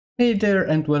Hey there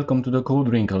and welcome to the Code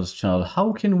Wrinkles channel.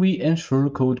 How can we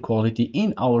ensure code quality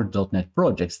in our .NET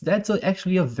projects? That's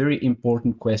actually a very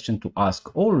important question to ask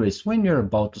always when you're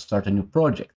about to start a new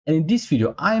project. And in this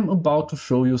video, I'm about to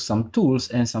show you some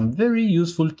tools and some very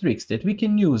useful tricks that we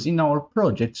can use in our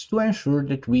projects to ensure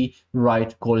that we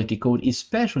write quality code,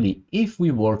 especially if we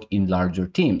work in larger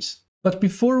teams. But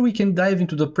before we can dive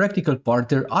into the practical part,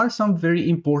 there are some very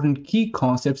important key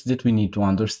concepts that we need to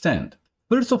understand.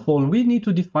 First of all, we need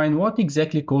to define what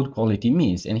exactly code quality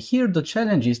means. And here the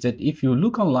challenge is that if you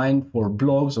look online for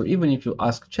blogs or even if you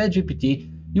ask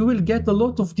ChatGPT, you will get a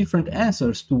lot of different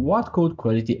answers to what code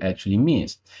quality actually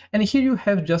means. And here you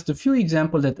have just a few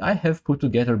examples that I have put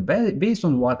together based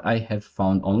on what I have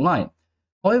found online.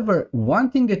 However,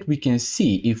 one thing that we can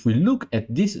see if we look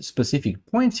at these specific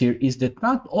points here is that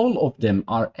not all of them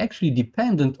are actually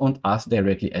dependent on us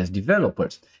directly as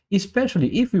developers,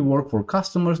 especially if we work for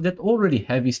customers that already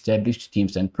have established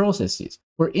teams and processes.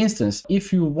 For instance,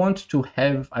 if you want to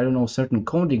have, certain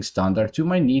coding standards, you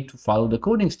might need to follow the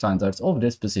coding standards of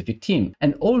that specific team.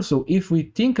 And also, if we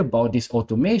think about this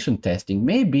automation testing,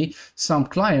 maybe some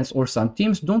clients or some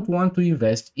teams don't want to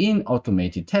invest in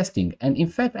automated testing. And in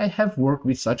fact, I have worked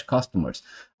with such customers.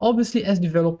 Obviously, as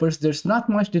developers, there's not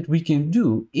much that we can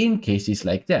do in cases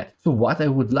like that. So what I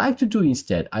would like to do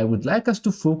instead, I would like us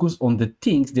to focus on the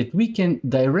things that we can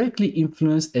directly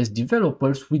influence as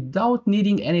developers without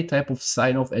needing any type of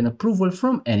sign-off and approval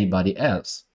from anybody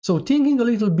else. So thinking a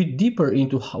little bit deeper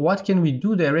into what can we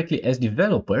do directly as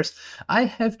developers, I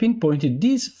have pinpointed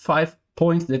these 5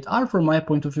 points that are, from my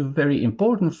point of view, very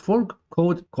important for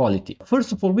code quality.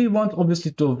 First of all, we want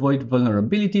obviously to avoid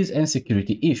vulnerabilities and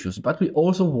security issues, but we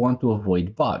also want to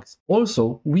avoid bugs.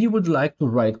 Also, we would like to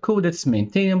write code that's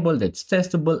maintainable, that's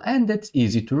testable, and that's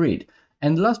easy to read.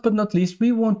 And last but not least,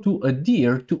 we want to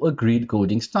adhere to agreed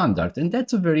coding standards. And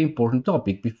that's a very important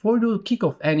topic. Before you kick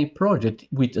off any project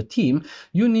with a team,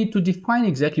 you need to define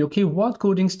exactly, okay, what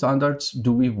coding standards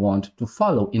do we want to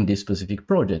follow in this specific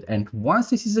project? And once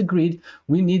this is agreed,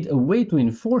 we need a way to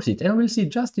enforce it. And we'll see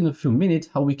just in a few minutes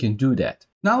how we can do that.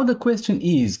 Now the question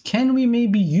is, can we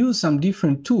maybe use some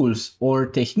different tools or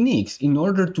techniques in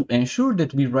order to ensure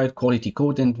that we write quality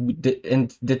code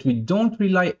and that we don't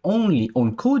rely only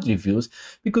on code reviews?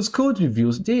 Because code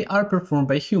reviews, they are performed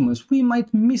by humans. We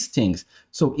might miss things.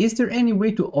 So is there any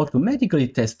way to automatically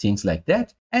test things like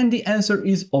that? And the answer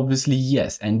is obviously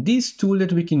yes. And this tool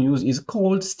that we can use is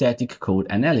called static code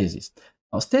analysis.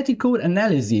 Now, static code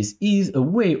analysis is a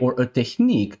way or a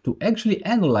technique to actually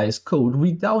analyze code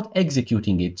without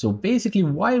executing it. So basically,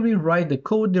 while we write the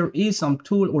code, there is some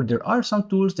tool or there are some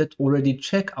tools that already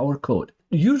check our code.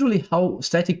 Usually how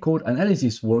static code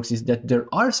analysis works is that there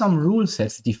are some rule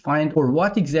sets defined for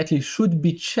what exactly should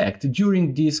be checked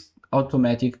during this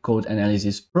automatic code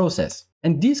analysis process.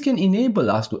 And this can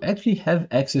enable us to actually have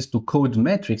access to code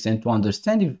metrics and to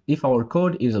understand if our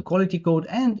code is a quality code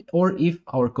or if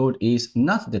our code is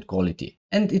not that quality.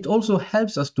 And it also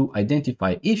helps us to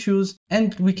identify issues,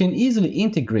 and we can easily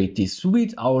integrate this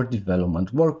with our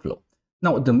development workflow.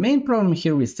 Now, the main problem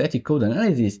here with static code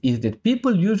analysis is that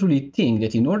people usually think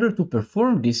that in order to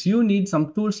perform this, you need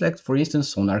some tools like, for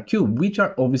instance, SonarQube, which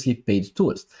are obviously paid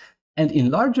tools. And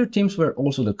in larger teams where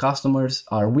also the customers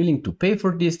are willing to pay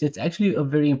for this, that's actually a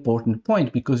very important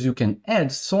point, because you can add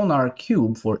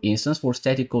SonarQube, for instance, for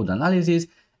static code analysis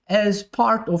as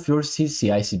part of your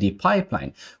CI/CD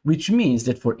pipeline, which means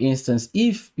that, for instance,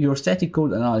 if your static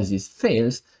code analysis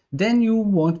fails, then you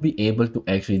won't be able to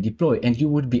actually deploy, and you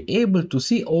would be able to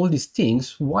see all these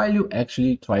things while you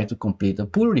actually try to complete a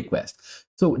pull request.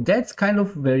 So that's kind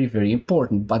of very, very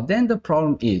important. But then the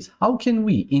problem is, how can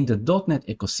we in the .NET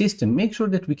ecosystem make sure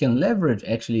that we can leverage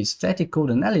actually static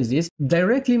code analysis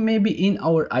directly maybe in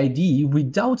our IDE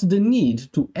without the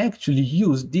need to actually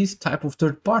use these type of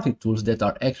third-party tools that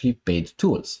are actually paid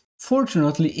tools?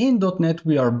 Fortunately, in .NET,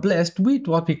 we are blessed with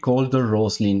what we call the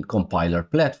Roslyn compiler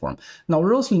platform. Now,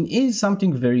 Roslyn is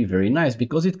something very, very nice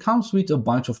because it comes with a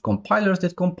bunch of compilers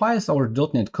that compiles our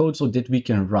 .NET code so that we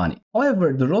can run it.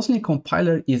 However, the Roslyn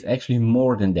compiler is actually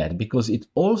more than that, because it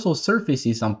also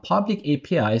surfaces some public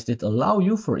APIs that allow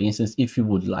you, for instance, if you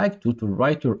would like to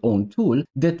write your own tool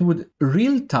that would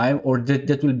real-time or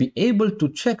that will be able to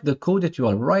check the code that you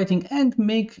are writing and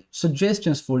make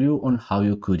suggestions for you on how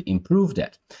you could improve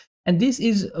that. And this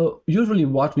is usually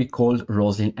what we call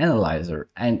SonarAnalyzer.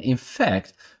 And in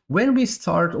fact, When we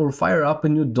start or fire up a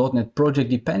new .NET project,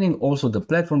 depending also the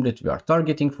platform that we are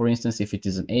targeting, for instance, if it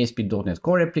is an ASP.NET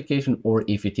Core application or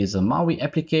if it is a MAUI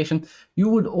application, you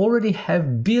would already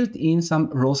have built in some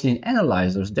Roslyn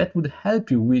analyzers that would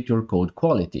help you with your code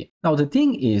quality. Now, the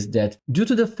thing is that due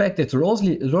to the fact that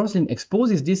Roslyn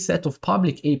exposes this set of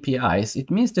public APIs, it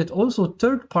means that also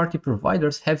third-party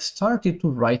providers have started to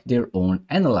write their own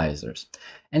analyzers.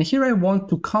 And here I want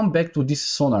to come back to this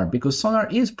Sonar, because Sonar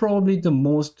is probably the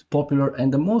most popular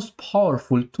and the most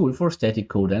powerful tool for static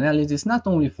code analysis, not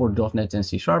only for .NET and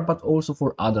C#, but also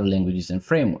for other languages and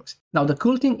frameworks. Now, the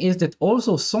cool thing is that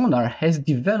also Sonar has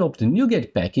developed a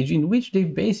NuGet package in which they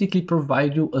basically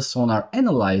provide you a Sonar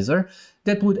analyzer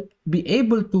that would be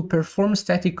able to perform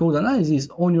static code analysis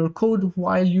on your code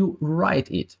while you write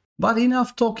it. But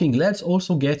enough talking, let's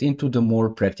also get into the more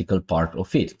practical part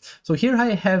of it. So here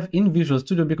I have in Visual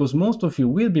Studio, because most of you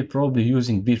will be probably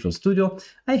using Visual Studio,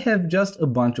 I have just a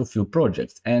bunch of few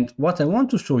projects. And what I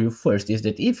want to show you first is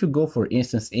that if you go, for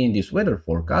instance, in this weather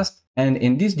forecast, and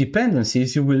in these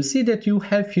dependencies, you will see that you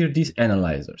have here these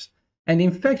analyzers. And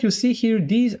in fact, you see here,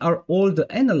 these are all the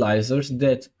analyzers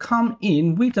that come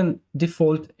in with a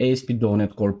default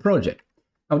ASP.NET Core project.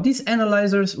 Now, these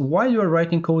analyzers, while you are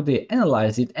writing code, they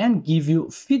analyze it and give you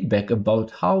feedback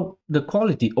about how the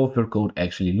quality of your code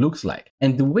actually looks like.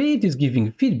 And the way it is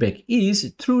giving feedback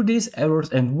is through these errors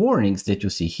and warnings that you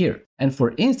see here. And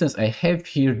for instance, I have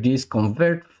here this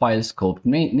convert file scope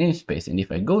namespace. And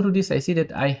if I go to this, I see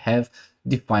that I have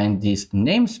defined this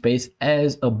namespace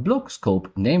as a block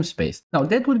scope namespace. Now,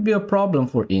 that would be a problem,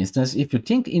 for instance, if you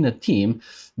think in a team,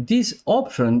 this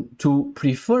option to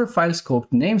prefer file scope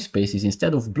namespaces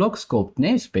instead of block scope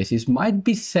namespaces might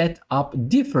be set up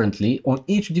differently on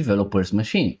each developer's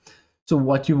machine. So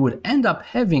what you would end up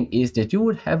having is that you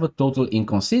would have a total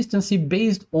inconsistency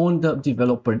based on the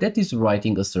developer that is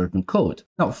writing a certain code.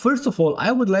 Now, first of all,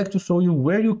 I would like to show you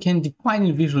where you can define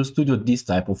in Visual Studio this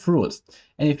type of rules.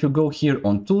 And if you go here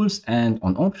on Tools and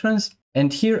on Options,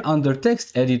 and here under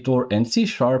Text Editor and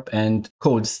C# and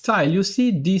Code Style, you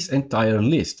see this entire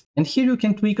list. And here you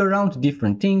can tweak around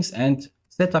different things and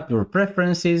set up your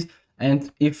preferences.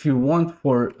 And if you want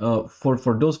for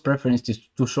those preferences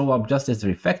to show up just as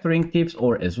refactoring tips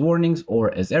or as warnings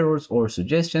or as errors or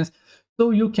suggestions,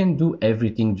 so you can do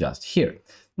everything just here.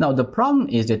 Now, the problem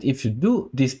is that if you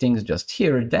do these things just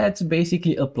here, that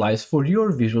basically applies for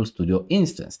your Visual Studio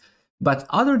instance. But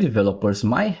other developers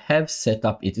might have set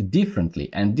up it differently,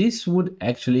 and this would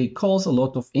actually cause a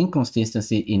lot of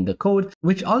inconsistency in the code,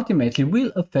 which ultimately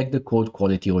will affect the code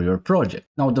quality of your project.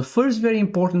 Now, the first very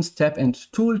important step and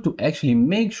tool to actually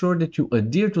make sure that you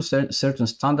adhere to certain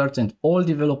standards and all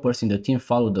developers in the team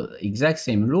follow the exact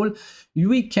same rule,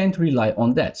 we can't rely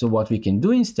on that. So what we can do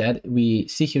instead, we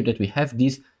see here that we have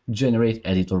this generate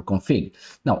editor config.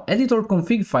 Now, editor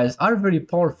config files are very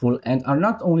powerful and are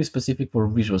not only specific for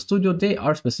Visual Studio, they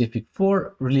are specific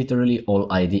for literally all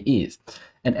IDEs.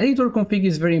 And editor config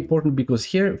is very important because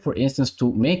here, for instance,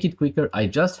 to make it quicker, I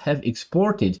just have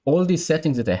exported all these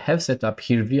settings that I have set up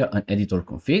here via an editor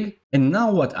config. And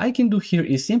now what I can do here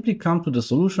is simply come to the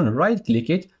solution, right click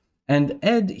it, and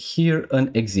add here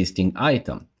an existing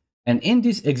item. And in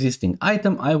this existing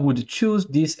item, I would choose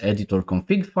this editor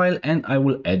config file and I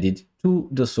will add it to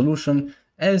the solution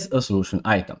as a solution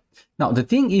item. Now, the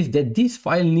thing is that this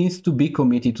file needs to be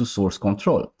committed to source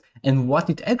control. And what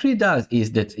it actually does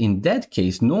is that in that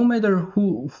case, no matter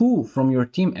who from your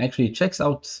team actually checks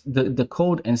out the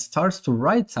code and starts to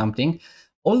write something,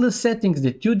 all the settings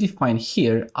that you define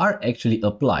here are actually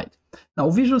applied. Now,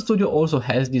 Visual Studio also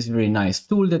has this very nice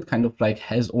tool that kind of like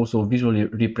has also visual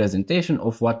representation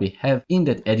of what we have in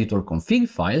that editor config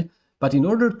file. But in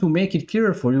order to make it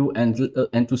clearer for you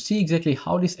and to see exactly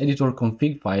how this editor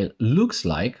config file looks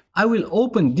like, I will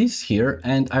open this here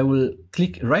and I will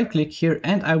right click here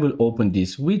and I will open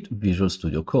this with Visual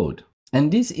Studio Code.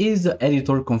 And this is the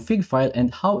editor config file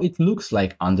and how it looks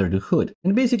like under the hood.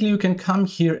 And basically you can come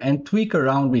here and tweak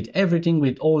around with everything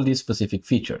with all these specific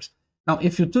features. Now,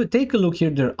 if you take a look here,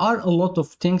 there are a lot of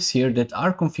things here that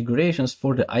are configurations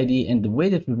for the IDE and the way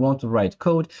that we want to write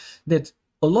code that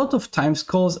a lot of times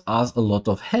cause us a lot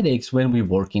of headaches when we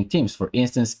work in teams. For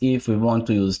instance, if we want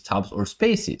to use tabs or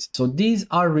spaces. So these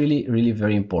are really, really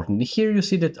very important. Here you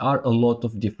see that are a lot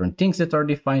of different things that are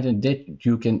defined and that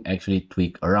you can actually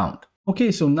tweak around.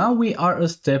 Okay, so now we are a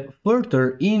step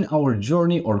further in our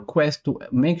journey or quest to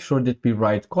make sure that we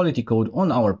write quality code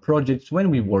on our projects when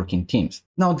we work in teams.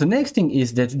 Now, the next thing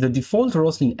is that the default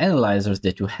Roslyn analyzers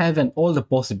that you have and all the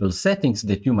possible settings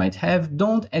that you might have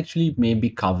don't actually maybe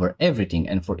cover everything.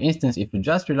 And for instance, if you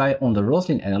just rely on the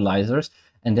Roslyn analyzers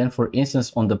and then for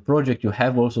instance on the project you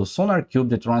have also SonarCube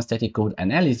that runs static code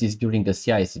analysis during the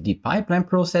CI/CD pipeline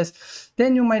process,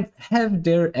 then you might have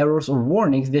there errors or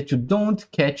warnings that you don't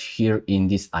catch here in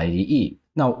this IDE.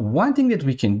 Now, one thing that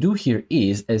we can do here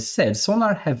is, as said,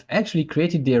 Sonar have actually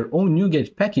created their own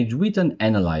NuGet package with an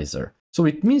analyzer. So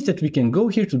it means that we can go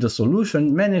here to the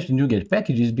solution, manage the NuGet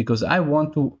packages, because I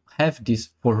want to have this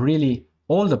for really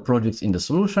all the projects in the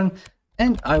solution,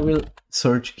 and I will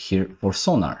search here for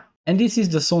Sonar. And this is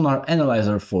the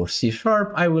SonarAnalyzer for C#.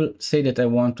 I will say that I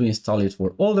want to install it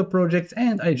for all the projects,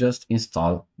 and I just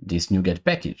install this NuGet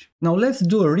package. Now let's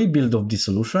do a rebuild of the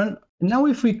solution. Now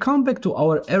if we come back to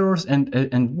our errors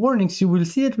and warnings, you will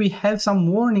see that we have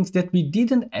some warnings that we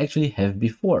didn't actually have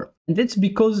before. And that's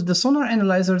because the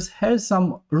SonarAnalyzers has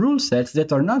some rule sets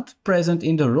that are not present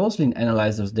in the Roslyn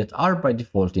analyzers that are by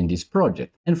default in this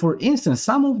project. And for instance,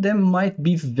 some of them might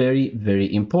be very,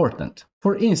 very important.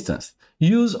 For instance,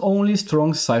 use only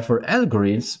strong cipher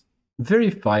algorithms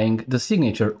verifying the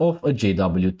signature of a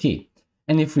JWT.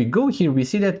 And if we go here, we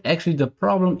see that actually the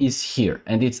problem is here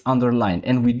and it's underlined,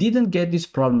 and we didn't get this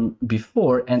problem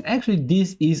before, and actually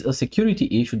this is a security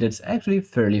issue that's actually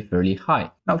fairly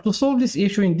high. Now to solve this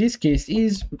issue in this case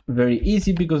is very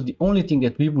easy, because the only thing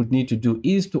that we would need to do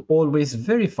is to always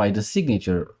verify the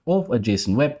signature of a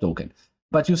JSON Web Token.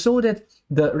 But you saw that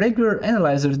the regular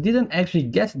analyzers didn't actually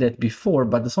get that before,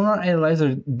 but the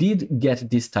SonarAnalyzer did get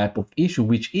this type of issue,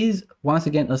 which is once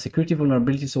again a security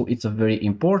vulnerability, so it's a very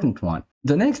important one.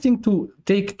 The next thing to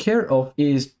take care of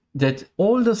is that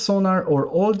all the Sonar or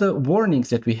all the warnings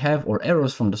that we have or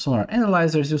errors from the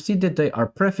SonarAnalyzers, you see that they are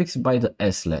prefixed by the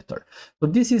S letter. So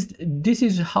this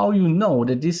is how you know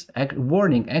that this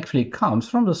warning actually comes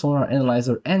from the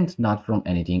SonarAnalyzer and not from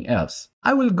anything else.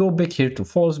 I will go back here to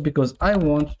false because I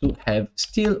want to have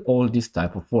still all this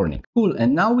type of warning. Cool,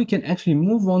 and now we can actually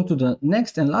move on to the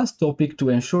next and last topic to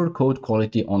ensure code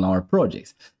quality on our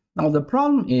projects. Now the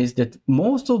problem is that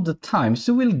most of the times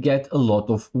you will get a lot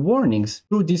of warnings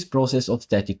through this process of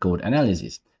static code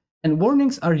analysis. And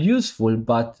warnings are useful,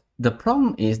 but the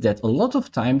problem is that a lot of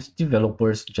times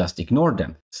developers just ignore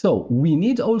them. So we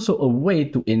need also a way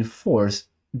to enforce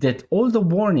that all the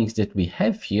warnings that we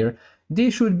have here, they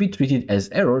should be treated as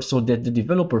errors so that the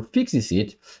developer fixes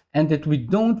it, and that we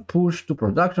don't push to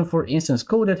production, for instance,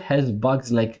 code that has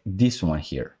bugs like this one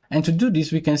here. And to do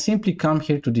this, we can simply come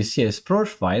here to the CSproj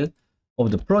file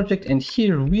of the project, and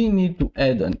here we need to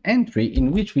add an entry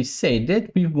in which we say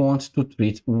that we want to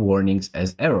treat warnings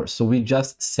as errors. So we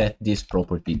just set this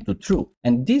property to true.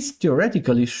 And this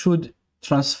theoretically should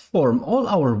transform all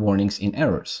our warnings in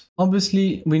errors.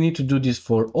 Obviously, we need to do this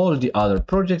for all the other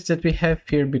projects that we have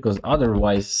here, because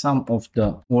otherwise some of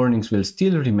the warnings will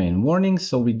still remain warnings.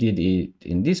 So we did it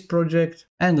in this project,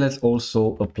 and let's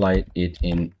also apply it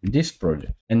in this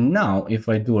project. And now if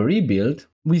I do a rebuild,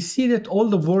 we see that all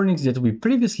the warnings that we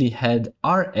previously had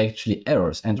are actually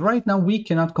errors, and right now we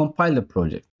cannot compile the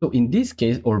project. So in this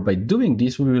case, or by doing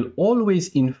this, we will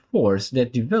always enforce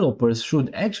that developers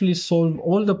should actually solve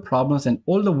all the problems and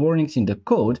all the warnings in the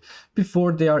code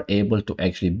before they are able to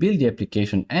actually build the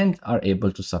application and are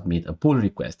able to submit a pull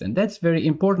request. And that's very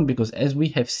important because, as we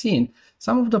have seen,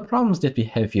 some of the problems that we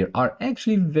have here are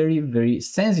actually very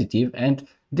sensitive, and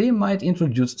they might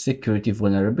introduce security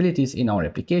vulnerabilities in our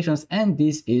applications, and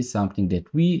this is something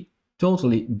that we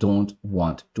totally don't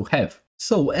want to have.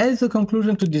 So as a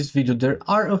conclusion to this video, there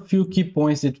are a few key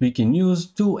points that we can use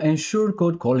to ensure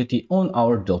code quality on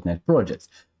our .NET projects.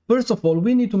 First of all,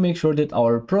 we need to make sure that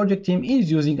our project team is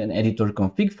using an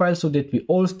editorconfig file so that we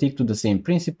all stick to the same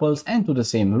principles and to the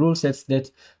same rule sets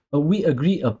that we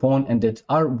agree upon and that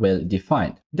are well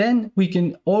defined. Then we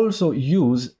can also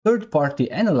use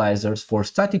third-party analyzers for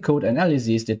static code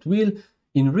analysis that will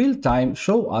in real time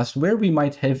show us where we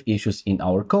might have issues in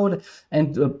our code,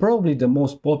 and probably the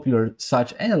most popular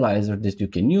such analyzer that you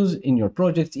can use in your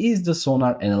projects is the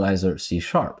SonarAnalyzer C#.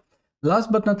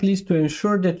 Last but not least, to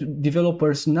ensure that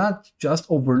developers not just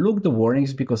overlook the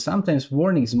warnings, because sometimes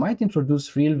warnings might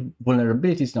introduce real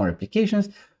vulnerabilities in our applications,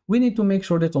 we need to make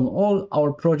sure that on all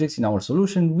our projects in our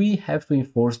solution, we have to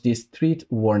enforce these treat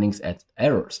warnings as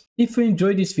errors. If you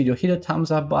enjoyed this video, hit a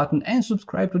thumbs up button and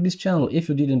subscribe to this channel if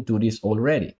you didn't do this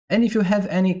already. And if you have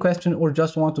any question or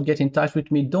just want to get in touch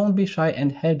with me, don't be shy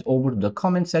and head over to the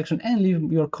comment section and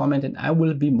leave your comment, and I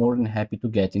will be more than happy to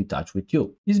get in touch with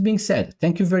you. This being said,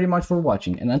 thank you very much for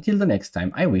watching, and until the next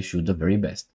time, I wish you the very best.